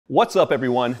What's up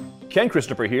everyone? Ken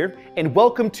Christopher here, and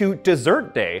welcome to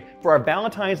Dessert Day for our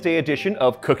Valentine's Day edition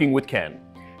of Cooking with Ken.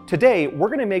 Today, we're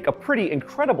gonna make a pretty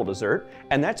incredible dessert,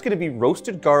 and that's gonna be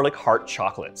roasted garlic heart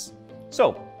chocolates.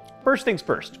 So, first things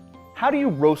first, how do you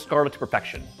roast garlic to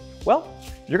perfection? Well,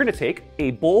 you're gonna take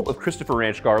a bulb of Christopher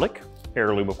Ranch garlic,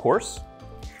 heirloom of course.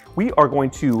 We are going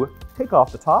to take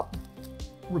off the top,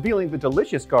 revealing the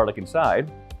delicious garlic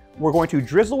inside. We're going to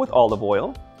drizzle with olive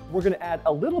oil. We're going to add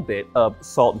a little bit of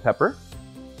salt and pepper.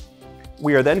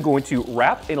 We are then going to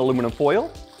wrap in aluminum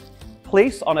foil,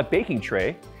 place on a baking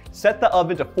tray, set the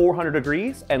oven to 400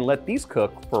 degrees, and let these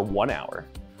cook for 1 hour.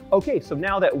 Okay, so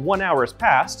now that 1 hour has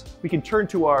passed, we can turn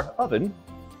to our oven,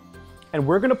 and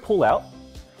we're going to pull out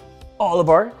all of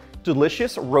our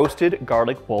delicious roasted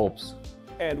garlic bulbs.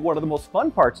 And one of the most fun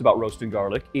parts about roasting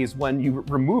garlic is when you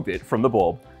remove it from the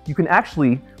bulb. You can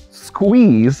actually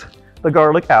squeeze the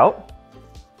garlic out.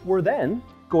 We're then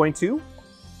going to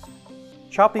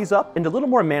chop these up into a little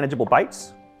more manageable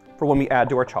bites for when we add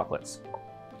to our chocolates.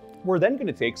 We're then going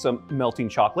to take some melting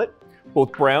chocolate,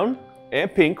 both brown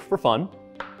and pink for fun,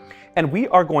 and we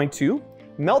are going to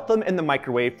melt them in the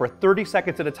microwave for 30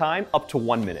 seconds at a time, up to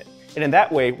 1 minute. And in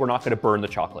that way, we're not going to burn the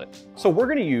chocolate. So we're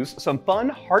going to use some fun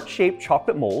heart-shaped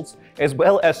chocolate molds, as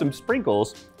well as some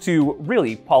sprinkles to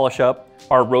really polish up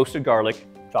our roasted garlic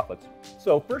chocolates.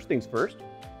 So first things first,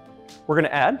 we're going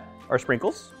to add our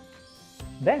sprinkles.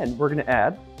 Then we're going to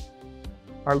add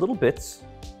our little bits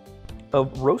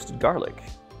of roasted garlic.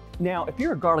 Now, if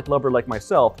you're a garlic lover like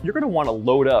myself, you're going to want to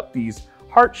load up these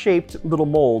heart-shaped little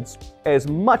molds as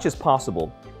much as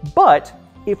possible. But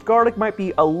if garlic might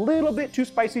be a little bit too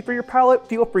spicy for your palate,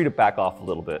 feel free to back off a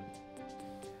little bit.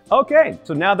 Okay,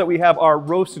 so now that we have our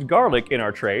roasted garlic in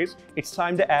our trays, it's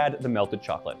time to add the melted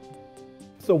chocolate.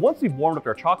 So once we've warmed up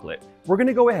our chocolate, we're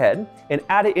gonna go ahead and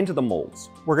add it into the molds.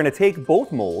 We're gonna take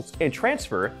both molds and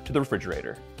transfer to the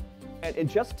refrigerator. And in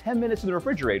just 10 minutes in the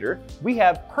refrigerator, we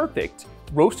have perfect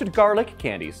roasted garlic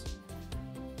candies.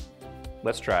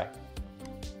 Let's try.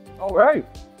 All right.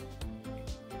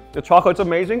 The chocolate's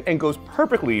amazing and goes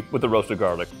perfectly with the roasted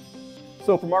garlic.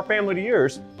 So from our family to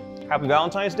yours, happy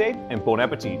Valentine's Day and bon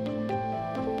appetit.